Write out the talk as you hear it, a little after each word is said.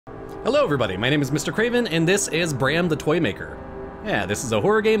Hello everybody, my name is Mr. Craven, and this is Bram the Toy Maker. Yeah, this is a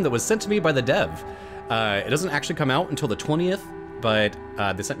horror game that was sent to me by the dev. It doesn't actually come out until the 20th, but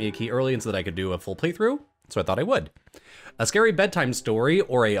they sent me a key early and so that I could do a full playthrough, so I thought I would. A scary bedtime story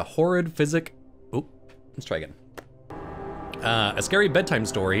or a horrid let's try again. A scary bedtime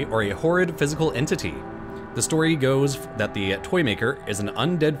story or a horrid physical entity. The story goes that the toy maker is an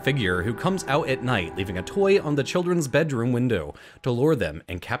undead figure who comes out at night, leaving a toy on the children's bedroom window to lure them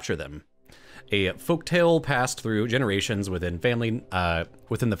and capture them. A folktale passed through generations within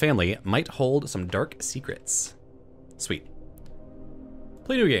the family might hold some dark secrets. Sweet.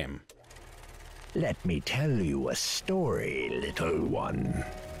 Play new game. Let me tell you a story, little one.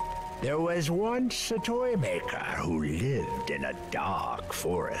 There was once a toy maker who lived in a dark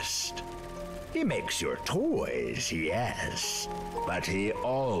forest. He makes your toys, yes, but he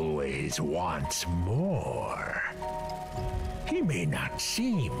always wants more. He may not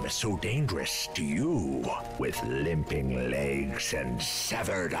seem so dangerous to you, with limping legs and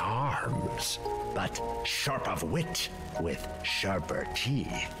severed arms, but sharp of wit with sharper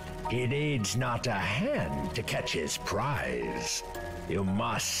teeth. He needs not a hand to catch his prize. You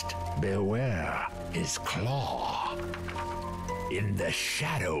must beware his claw. In the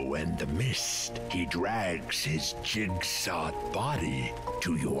shadow and the mist, he drags his jigsawed body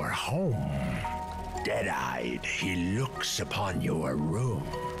to your home. Dead-eyed, he looks upon your room,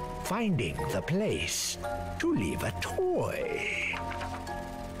 finding the place to leave a toy.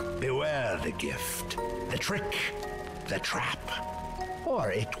 Beware the gift, the trick, the trap,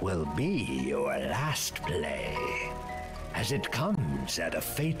 or it will be your last play, as it comes at a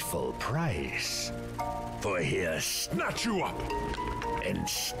fateful price. For he'll snatch you up and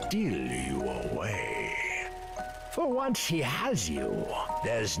steal you away. For once he has you,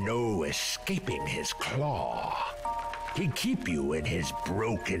 there's no escaping his claw. He'd keep you in his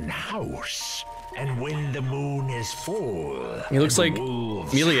broken house, and when the moon is full, He looks like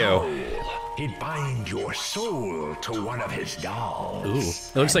Emilio. He'd bind your soul to one of his dolls. Ooh,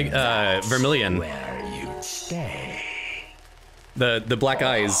 it looks like Vermilion. Where you'd stay. The black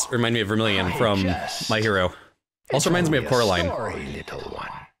eyes remind me of Vermilion from My Hero. Also reminds me of Coraline. Sorry, little one.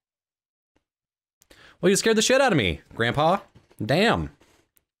 Well, you scared the shit out of me, Grandpa. Damn.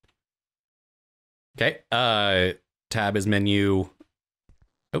 Okay, tab is menu.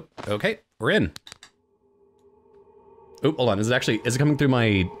 Oh, okay, we're in. Oh, hold on, is it coming through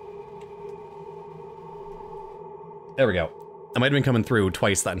my... There we go. I might have been coming through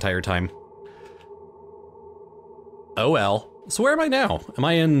twice that entire time. Oh well. So where am I now? Am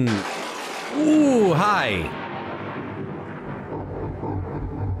I in... Ooh, hi.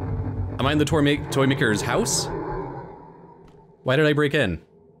 Am I in the toy maker's house? Why did I break in?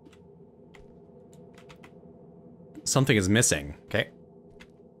 Something is missing, okay.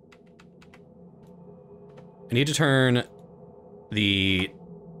 I need to turn the...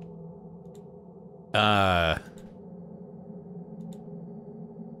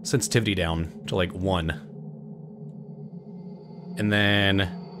 sensitivity down to like 1. And then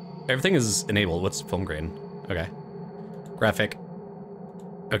everything is enabled. What's foam grain? Okay. Graphic.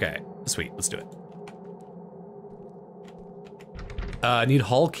 Okay, sweet, let's do it. I need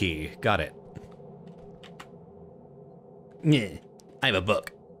hall key, got it. Yeah, I have a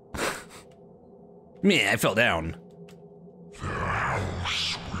book. Meh, I fell down. The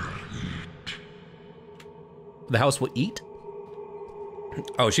house will eat. The house will eat?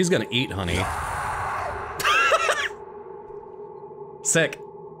 Oh, she's gonna eat, honey. Sick.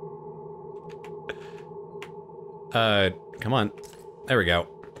 Come on. There we go.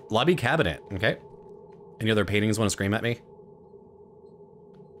 Lobby cabinet, okay. Any other paintings want to scream at me?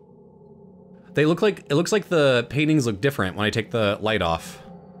 It looks like the paintings look different when I take the light off.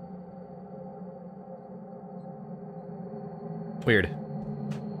 Weird.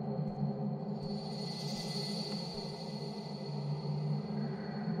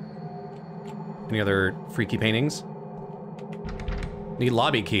 Any other freaky paintings? Need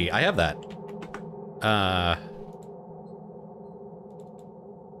lobby key. I have that.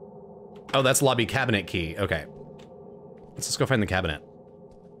 Oh, that's lobby cabinet key. Okay. Let's just go find the cabinet.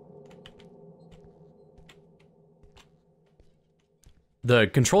 The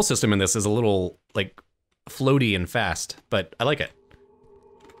control system in this is a little, like, floaty and fast, but I like it.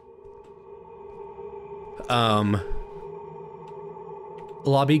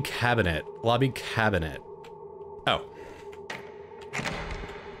 Lobby cabinet. Lobby cabinet. Oh.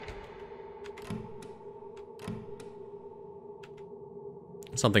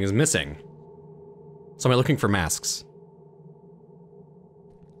 Something is missing. So am I looking for masks?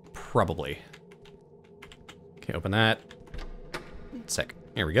 Probably. Okay, open that. Sick.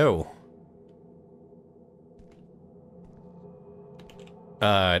 There we go.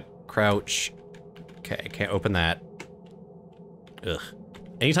 Crouch. Okay, can't open that. Ugh.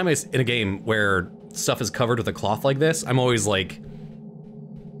 Anytime I'm in a game where stuff is covered with a cloth like this, I'm always like,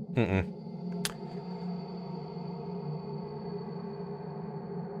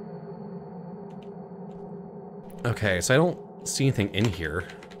 Okay, so I don't see anything in here.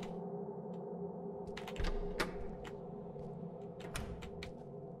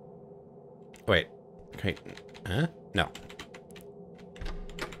 Wait, okay, huh? No.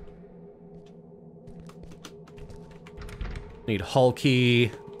 Need hall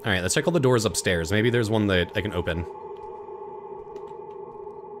key. All right, let's check all the doors upstairs. Maybe there's one that I can open.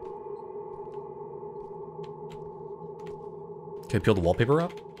 Can I peel the wallpaper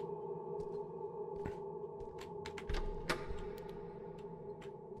up?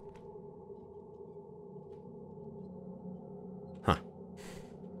 Huh.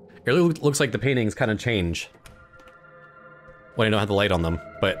 It really looks like the paintings kind of change when I don't have the light on them,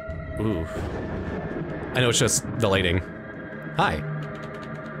 but ooh. I know it's just the lighting. Hi.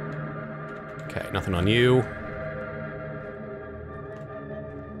 Okay, nothing on you.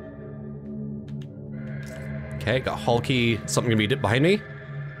 Okay, got hall key. Something gonna be behind me?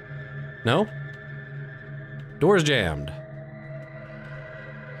 No? Door's jammed.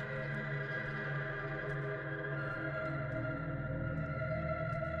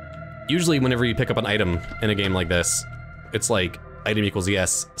 Usually whenever you pick up an item in a game like this, it's like item equals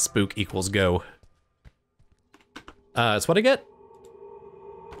yes, spook equals go. That's what I get?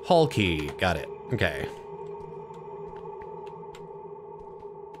 Hall key, got it, okay.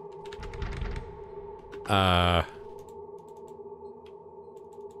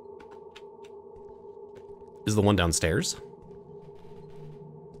 Is the one downstairs?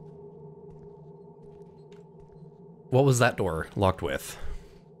 What was that door locked with?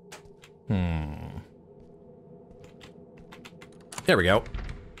 There we go.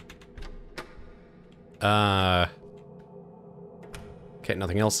 Okay,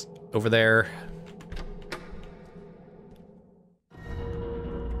 nothing else over there.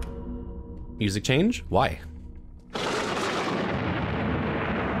 Music change? Why?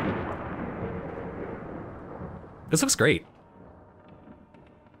 This looks great.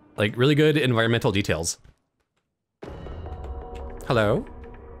 Like, really good environmental details. Hello?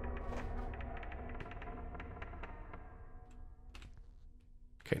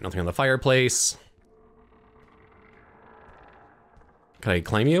 Okay, nothing on the fireplace. Can I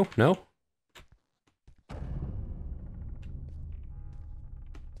claim you? No?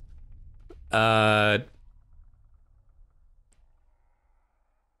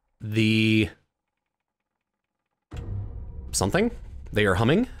 The... something? They are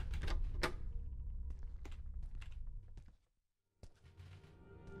humming?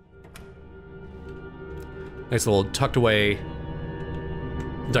 Nice little tucked away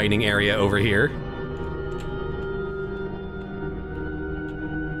dining area over here.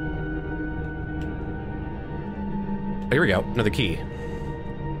 Oh, here we go, another key.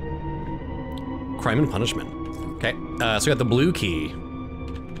 Crime and punishment. Okay, so we got the blue key.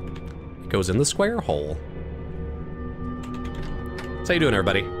 It goes in the square hole. So how you doing,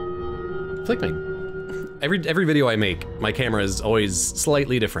 everybody? Flick me. Every video I make, my camera is always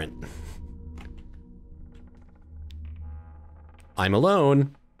slightly different. I'm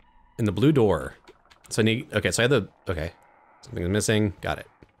alone in the blue door. So I need, okay, so I had the, okay. Something's missing, got it.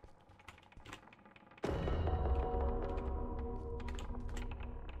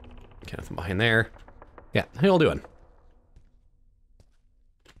 Okay, nothing behind there. Yeah, how y'all doing?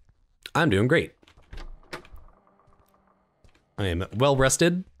 I'm doing great. I am well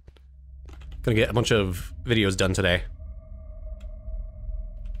rested. Gonna get a bunch of videos done today.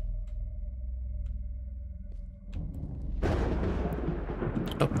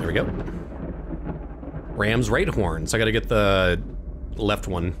 Oh, there we go. Ram's right horn, so I gotta get the left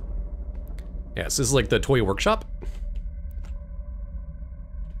one. Yeah, so this is like the toy workshop.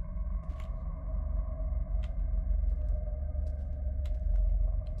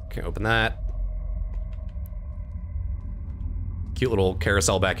 Okay, open that. Cute little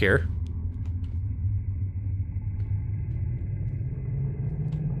carousel back here.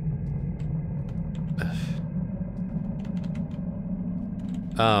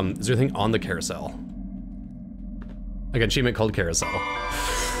 Is there anything on the carousel? Like an achievement called carousel.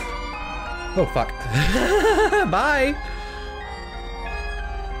 Oh, fuck. Bye!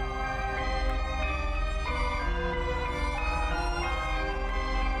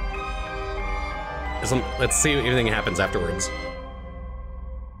 Let's see if anything happens afterwards.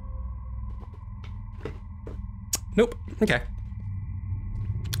 Nope, okay.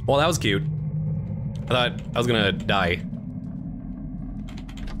 Well, that was cute. I thought I was gonna die.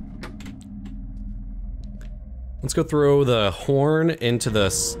 Let's go throw the horn into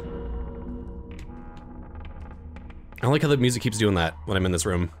this. I like how the music keeps doing that when I'm in this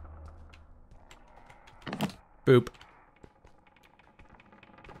room. Boop.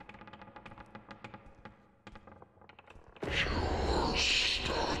 Just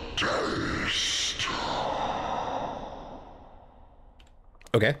a taste.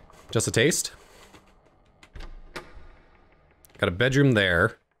 Okay, just a taste. Got a bedroom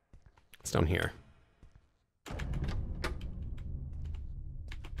there. It's down here.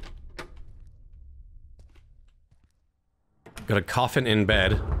 Got a coffin in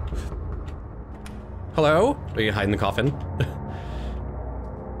bed. Hello? Are you hiding the coffin?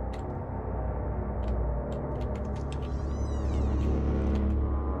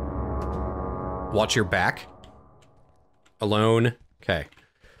 Watch your back. Alone. Okay.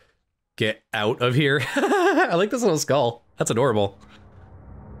 Get out of here. I like this little skull. That's adorable.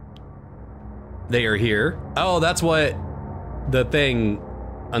 They are here. Oh, that's what the thing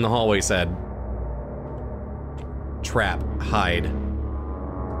on the hallway said. Trap. Hide.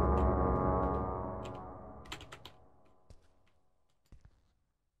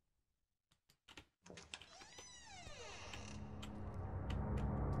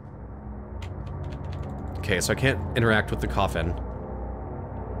 Okay, so I can't interact with the coffin.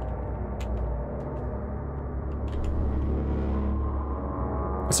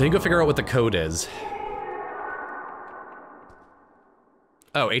 So you go figure out what the code is.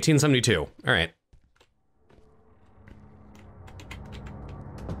 Oh, 1872. All right.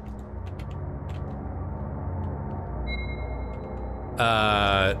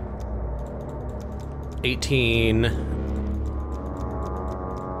 Uh,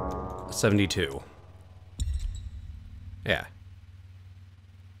 1872. Yeah.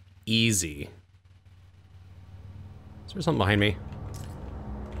 Easy. Is there something behind me?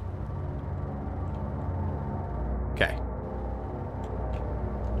 Okay.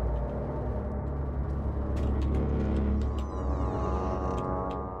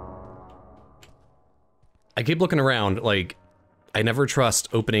 I keep looking around, like, I never trust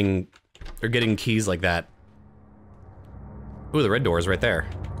opening or getting keys like that. Ooh, the red door is right there.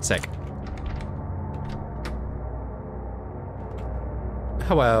 Sick.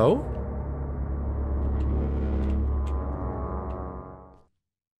 Hello?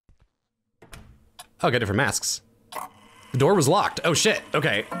 Oh, I got different masks. The door was locked. Oh shit,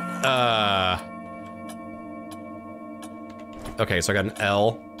 okay. Okay, so I got an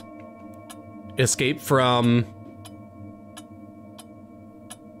L. Escape from...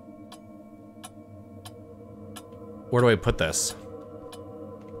 Where do I put this?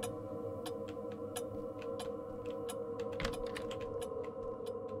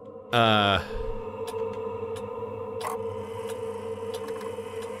 Oh.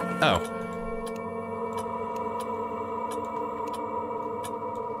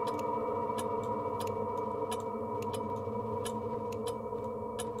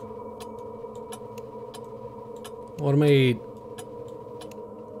 What am I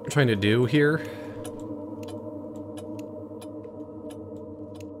trying to do here?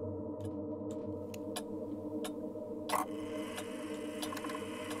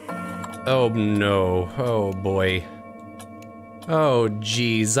 Oh no, oh boy. Oh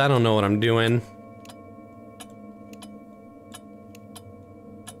geez, I don't know what I'm doing.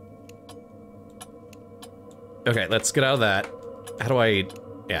 Okay, let's get out of that. How do I...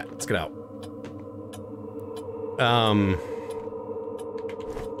 Yeah, let's get out. I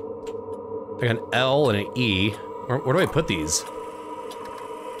got an L and an E. Where do I put these?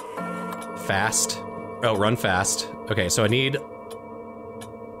 Fast. Oh, run fast. Okay, so I need...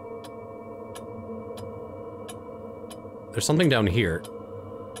 There's something down here.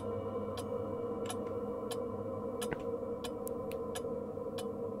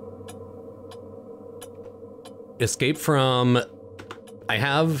 Escape from... I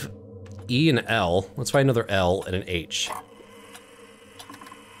have E and L. Let's find another L and an H.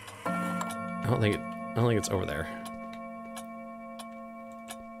 I don't think it's over there.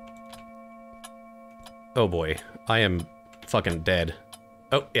 Oh boy, I am fucking dead.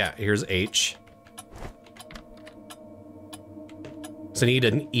 Oh yeah, here's H. So I need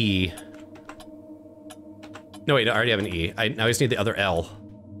an E. No wait, I already have an E. Now I just need the other L.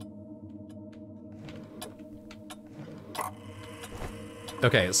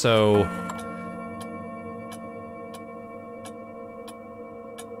 Okay, so...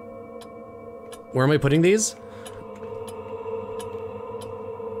 Where am I putting these?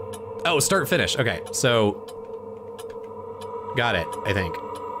 Oh, start, finish. Okay, so... Got it, I think.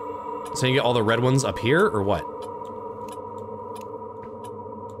 So you get all the red ones up here, or what?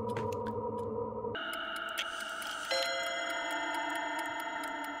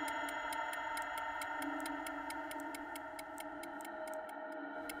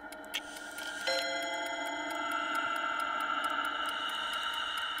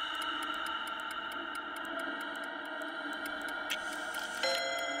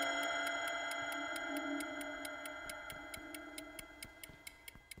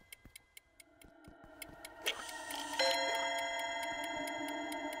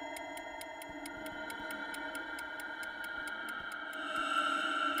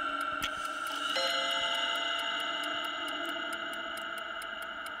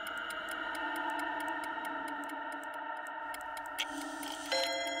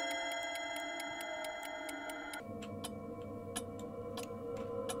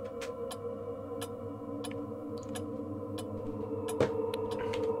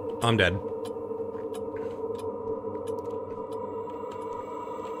 I'm dead.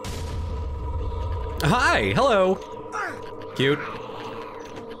 Hi, hello. Cute.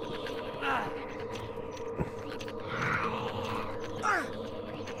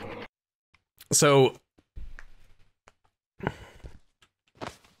 So.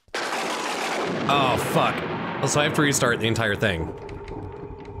 Oh, fuck. So I have to restart the entire thing.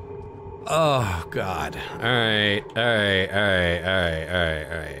 Oh, God. Alright, alright, alright, alright, alright,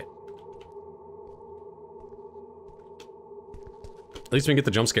 alright. At least we can get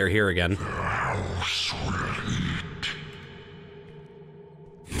the jump scare here again.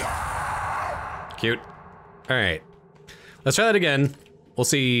 Cute. Alright. Let's try that again. We'll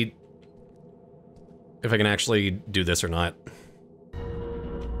see if I can actually do this or not.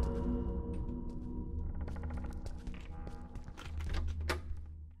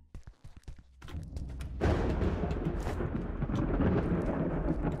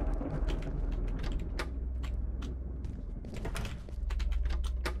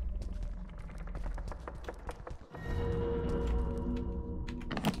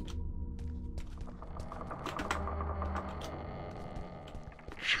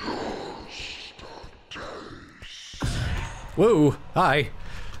 Whoa, hi.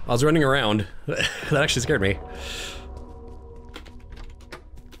 I was running around. That actually scared me.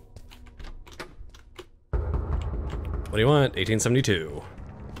 What do you want? 1872.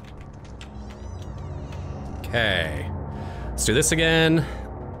 Okay. Let's do this again.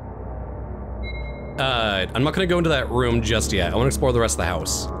 I'm not gonna go into that room just yet. I wanna explore the rest of the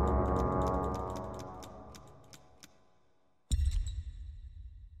house.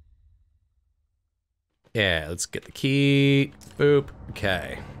 Yeah, let's get the key. Boop.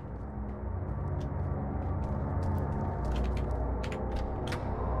 Okay.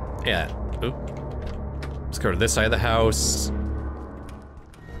 Yeah. Oop. Let's go to this side of the house.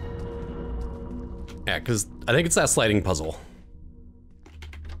 Yeah, because I think it's that sliding puzzle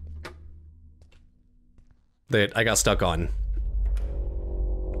that I got stuck on.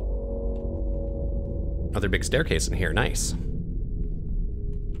 Another big staircase in here. Nice.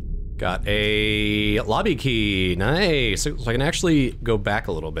 Got a lobby key, nice. So I can actually go back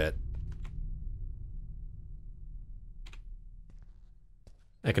a little bit.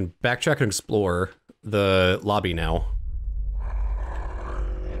 I can backtrack and explore the lobby now.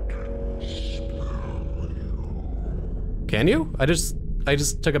 Can you? I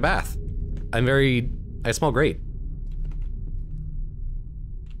just took a bath. I smell great.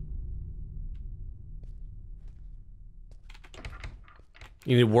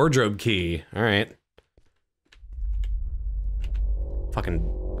 You need a wardrobe key. All right.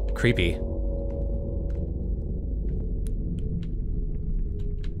 Fucking creepy.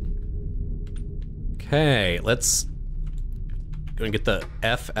 Okay, let's go and get the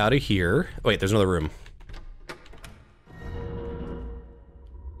F out of here. Oh, wait, there's another room.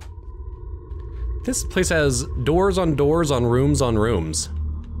 This place has doors on doors on rooms on rooms.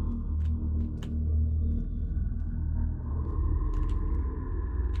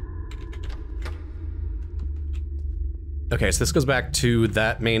 Okay, so this goes back to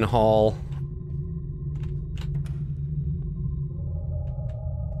that main hall.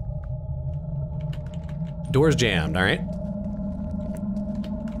 Door's jammed, all right.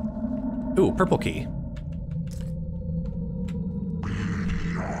 Ooh, purple key.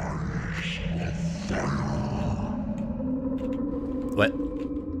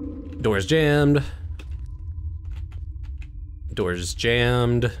 What? Door's jammed. Door's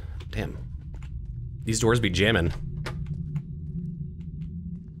jammed. Damn. These doors be jamming.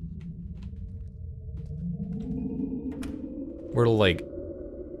 We're like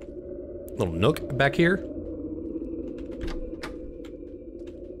little nook back here.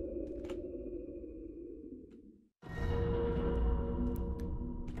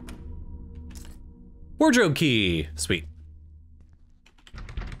 Wardrobe key, sweet.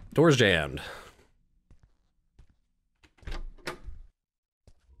 Doors jammed.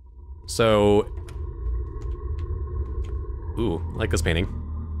 So, ooh, I like this painting.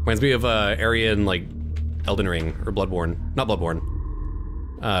 Reminds me of area in like Elden Ring or Bloodborne, not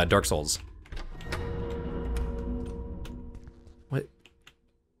Bloodborne, Dark Souls. What?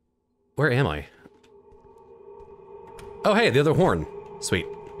 Where am I? Oh, hey, the other horn. Sweet.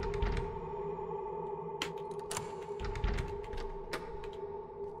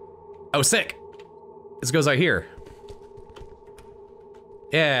 Oh, sick. This goes out here.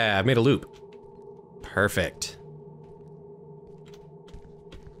 Yeah, I made a loop. Perfect.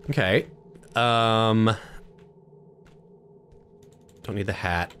 Okay. Don't need the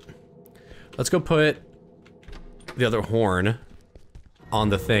hat. Let's go put the other horn on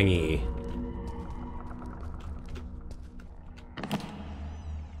the thingy.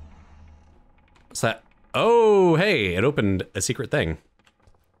 What's that? Oh, hey, it opened a secret thing.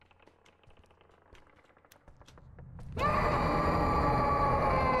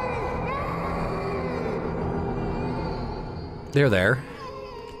 They're there.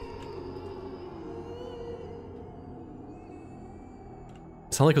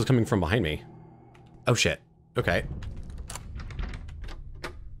 It sounded like it was coming from behind me. Oh shit. Okay.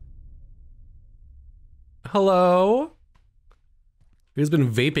 Hello? Who's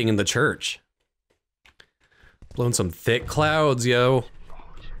been vaping in the church? Blowing some thick clouds, yo.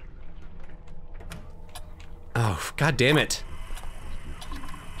 Oh, god damn it.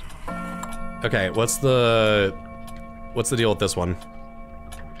 Okay, what's the deal with this one?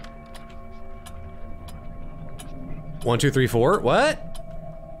 1, 2, 3, 4. What?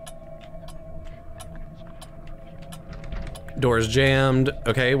 Doors jammed.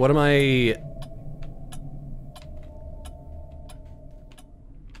 Okay, what am I?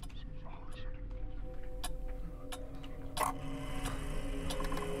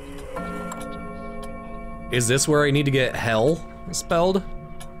 Is this where I need to get hell spelled?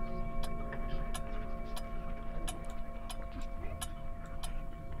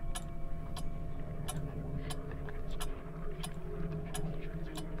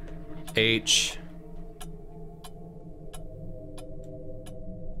 H.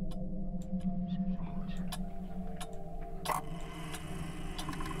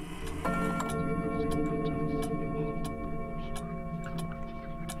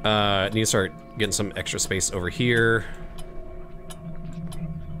 Need to start getting some extra space over here.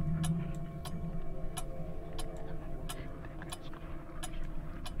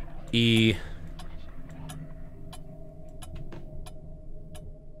 E.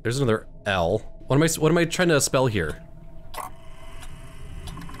 There's another L. What am I trying to spell here?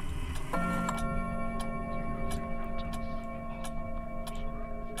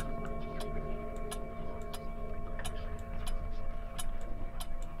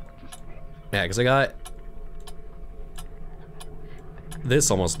 Yeah, because I got this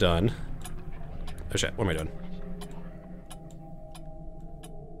almost done. Oh shit, what am I doing?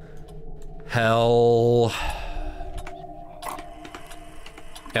 Hell.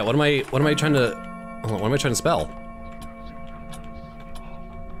 Yeah, what am I trying to, hold on, what am I trying to spell?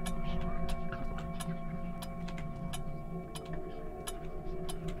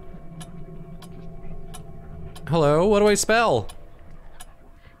 Hello, what do I spell?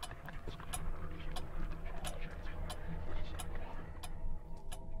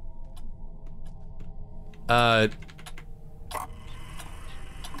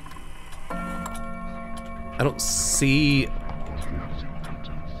 I don't see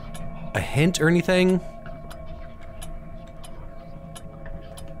a hint or anything.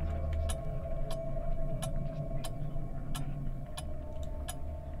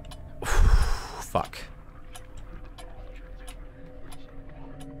 Fuck.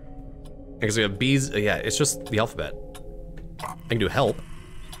 Because we have B's, yeah, it's just the alphabet. I can do help.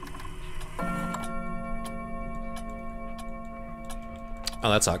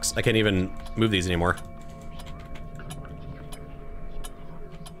 Oh, that sucks. I can't even move these anymore.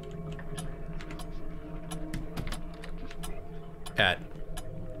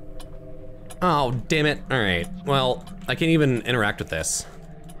 Oh, damn it. All right. Well, I can't even interact with this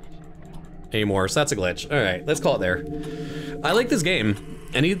anymore, so that's a glitch. All right, let's call it there. I like this game.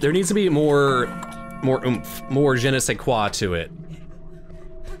 There needs to be more oomph, more je ne sais quoi to it.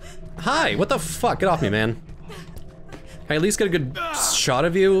 Hi, what the fuck? Get off me, man. Can I at least get a good shot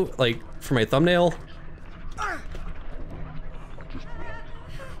of you, like, for my thumbnail?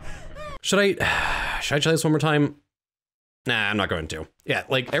 Should I try this one more time? Nah, I'm not going to. Yeah,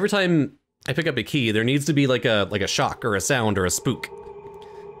 like, every time I pick up a key, there needs to be like a shock or a sound or a spook.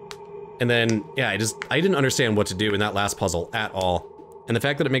 And then, yeah, I didn't understand what to do in that last puzzle at all. And the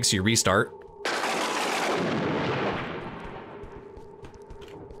fact that it makes you restart.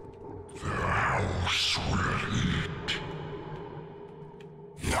 The house will eat.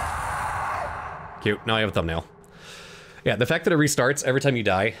 Cute, now I have a thumbnail. Yeah, the fact that it restarts every time you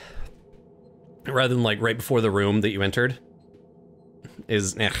die, rather than like right before the room that you entered,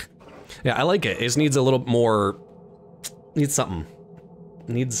 is eh. Yeah, I like it. It just needs a little more, needs something.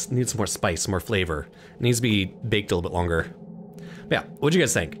 Needs some more spice, more flavor. It needs to be baked a little bit longer. But yeah, what'd you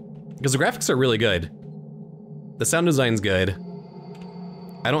guys think? Because the graphics are really good. The sound design's good.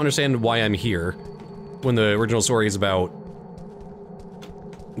 I don't understand why I'm here when the original story is about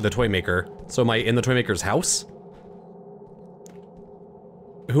the toy maker. So am I in the toy maker's house?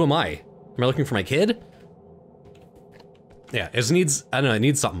 Who am I? Am I looking for my kid? Yeah, it just needs, I don't know, it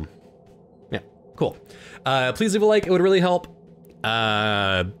needs something. Yeah, cool. Please leave a like, it would really help.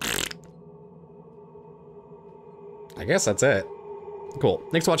 I guess that's it. Cool.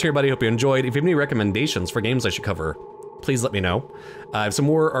 Thanks for watching, everybody. Hope you enjoyed. If you have any recommendations for games I should cover, please let me know. I have some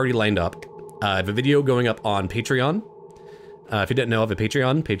more already lined up. I have a video going up on Patreon. If you didn't know, I have a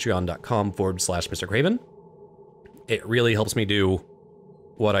Patreon, patreon.com/Mr. Craven. It really helps me do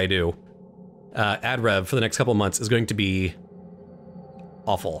what I do. Ad rev for the next couple of months is going to be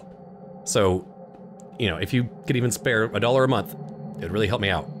awful. So, you know, if you could even spare $1 a month, it would really help me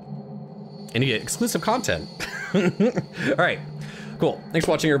out. And you get exclusive content. All right, cool. Thanks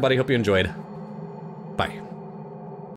for watching, everybody. Hope you enjoyed.